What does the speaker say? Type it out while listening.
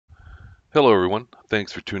Hello everyone,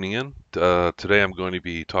 thanks for tuning in. Today I'm going to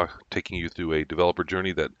be taking you through a developer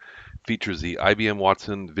journey that features the IBM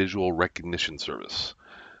Watson Visual Recognition Service.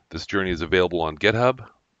 This journey is available on GitHub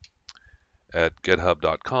at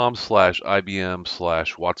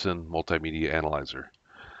github.com/IBM/Watson Multimedia Analyzer.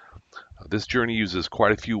 This journey uses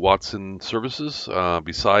quite a few Watson services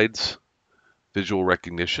besides visual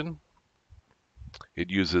recognition. It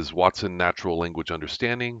uses Watson Natural Language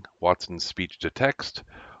Understanding, Watson Speech to Text,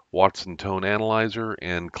 Watson Tone Analyzer,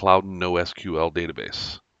 and Cloud NoSQL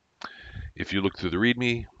database. If you look through the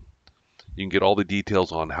README, you can get all the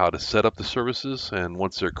details on how to set up the services, and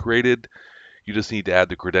once they're created, you just need to add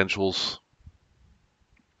the credentials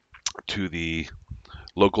to the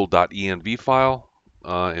local.env file,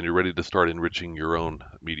 and you're ready to start enriching your own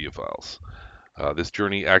media files. This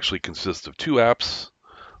journey actually consists of two apps.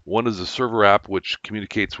 One is a server app which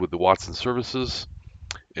communicates with the Watson services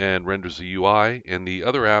and renders a UI, and the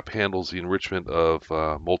other app handles the enrichment of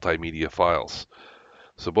multimedia files.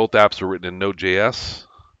 So both apps are written in Node.js,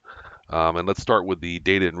 and let's start with the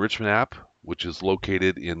data enrichment app, which is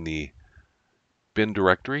located in the bin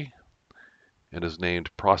directory and is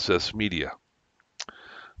named Process Media.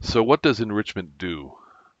 So what does enrichment do?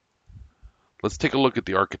 Let's take a look at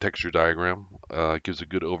the architecture diagram. It gives a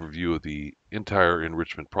good overview of the entire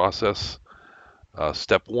enrichment process.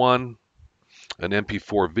 Step 1, an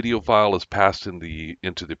MP4 video file is passed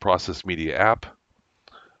into the Process Media app.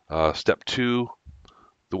 Step 2,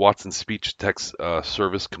 the Watson Speech Text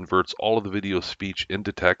service converts all of the video speech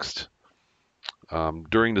into text.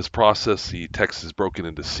 During this process, the text is broken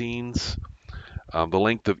into scenes. The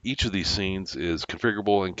length of each of these scenes is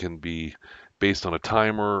configurable and can be based on a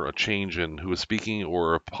timer, a change in who is speaking,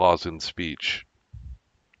 or a pause in speech.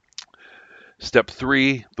 Step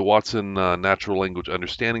 3, the Watson Natural Language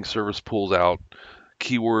Understanding Service pulls out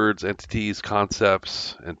keywords, entities,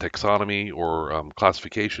 concepts, and taxonomy or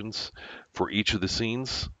classifications for each of the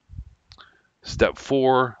scenes. Step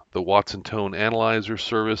 4, the Watson Tone Analyzer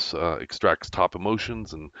service extracts top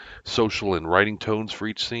emotions and social and writing tones for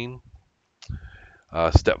each scene.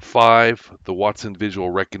 Step 5, the Watson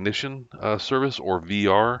Visual Recognition service, or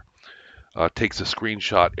VR, takes a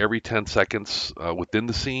screenshot every 10 seconds within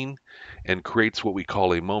the scene and creates what we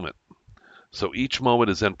call a moment. So each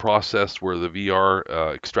moment is then processed where the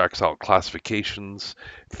VR extracts out classifications,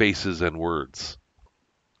 faces, and words.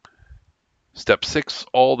 Step 6,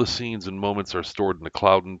 all the scenes and moments are stored in the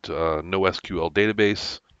Cloud NoSQL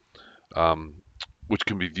database, which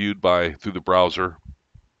can be viewed through the browser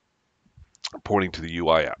pointing to the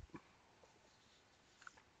UI app.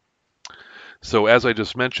 So as I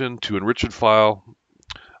just mentioned, to enrich a file,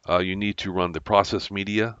 you need to run the process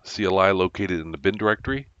media CLI located in the bin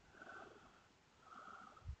directory.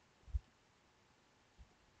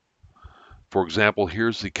 For example,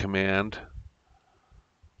 here's the command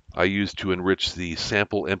I used to enrich the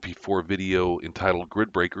sample MP4 video entitled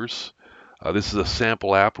Grid Breakers. This is a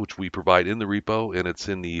sample app which we provide in the repo, and it's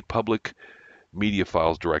in the public media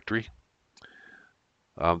files directory.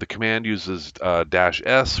 The command uses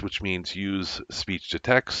 -s, which means use speech to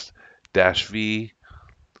text, -v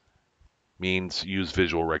means use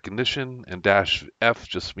visual recognition, and -f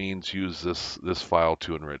just means use this file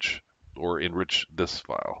to enrich, or enrich this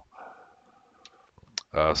file.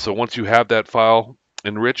 So once you have that file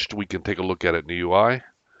enriched, we can take a look at it in the UI,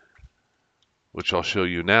 which I'll show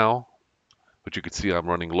you now. But you can see I'm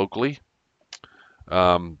running locally.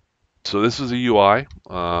 So this is a UI.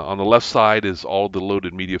 On the left side is all the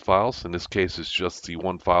loaded media files. In this case, it's just the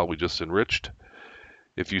one file we just enriched.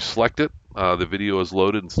 If you select it, the video is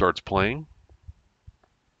loaded and starts playing.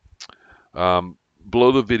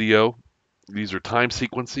 Below the video, these are time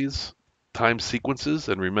sequences,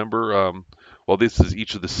 and remember, well, this is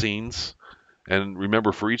each of the scenes. And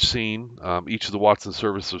remember, for each scene, each of the Watson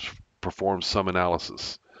services performs some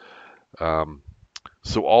analysis.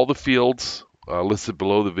 So all the fields listed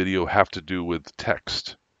below the video have to do with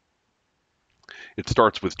text. It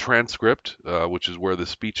starts with transcript, which is where the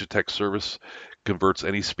speech to text service converts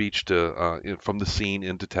any speech from the scene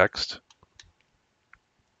into text.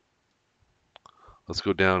 Let's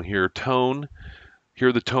go down here. Tone.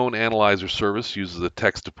 Here, the tone analyzer service uses the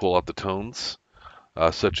text to pull out the tones,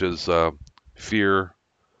 such as fear.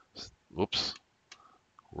 Whoops,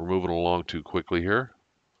 we're moving along too quickly here.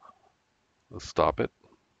 Let's stop it.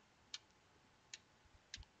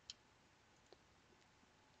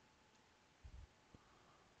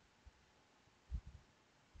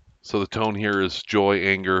 So the tone here is joy,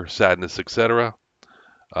 anger, sadness, etc.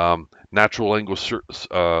 Natural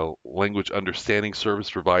language understanding service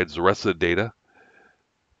provides the rest of the data,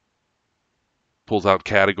 pulls out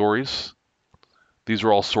categories. These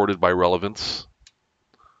are all sorted by relevance.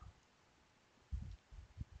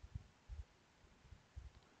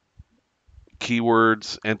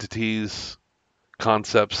 Keywords, entities,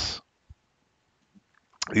 concepts.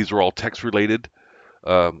 These are all text-related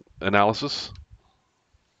analysis.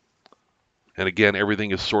 And again,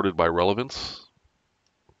 everything is sorted by relevance.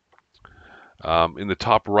 In the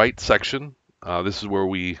top right section, this is where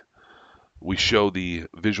we show the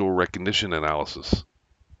visual recognition analysis.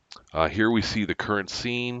 Here we see the current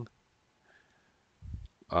scene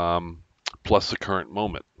plus the current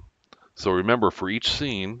moment. So remember, for each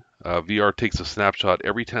scene, VR takes a snapshot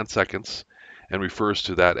every 10 seconds and refers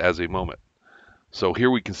to that as a moment. So here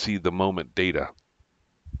we can see the moment data.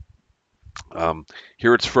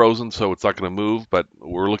 Here it's frozen, so it's not going to move, but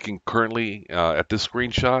we're looking currently at this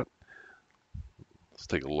screenshot. Let's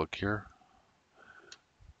take a look here.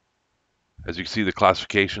 As you can see, the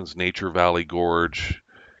classifications: nature, valley, gorge,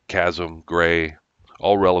 chasm, gray,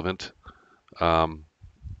 all relevant. Under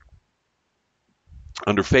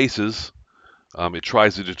faces, it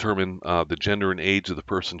tries to determine the gender and age of the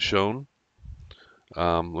person shown.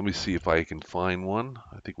 Let me see if I can find one.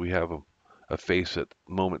 I think we have a face at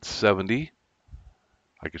moment 70.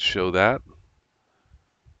 I could show that.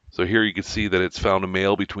 So here you can see that it's found a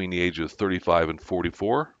male between the ages of 35 and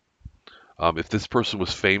 44. If this person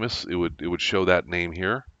was famous, it would show that name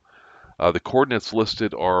here. The coordinates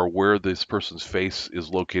listed are where this person's face is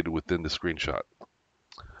located within the screenshot.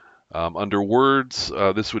 Under words,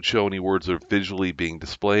 this would show any words that are visually being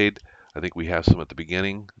displayed. I think we have some at the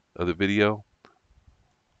beginning of the video.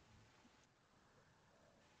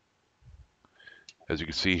 As you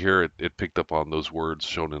can see here, it picked up on those words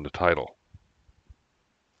shown in the title.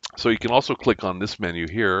 So you can also click on this menu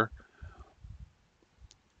here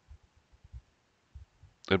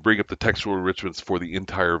and bring up the textual enrichments for the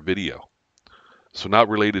entire video. So not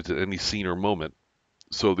related to any scene or moment.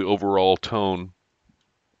 So the overall tone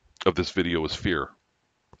of this video is fear.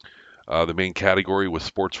 The main category was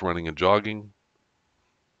sports, running, and jogging.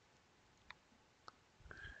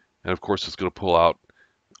 And of course, it's going to pull out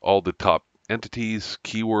all the top entities,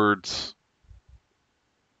 keywords,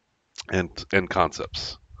 and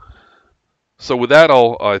concepts. So with that,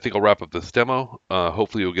 I think I'll wrap up this demo.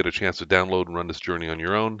 Hopefully you'll get a chance to download and run this journey on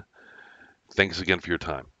your own. Thanks again for your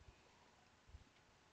time.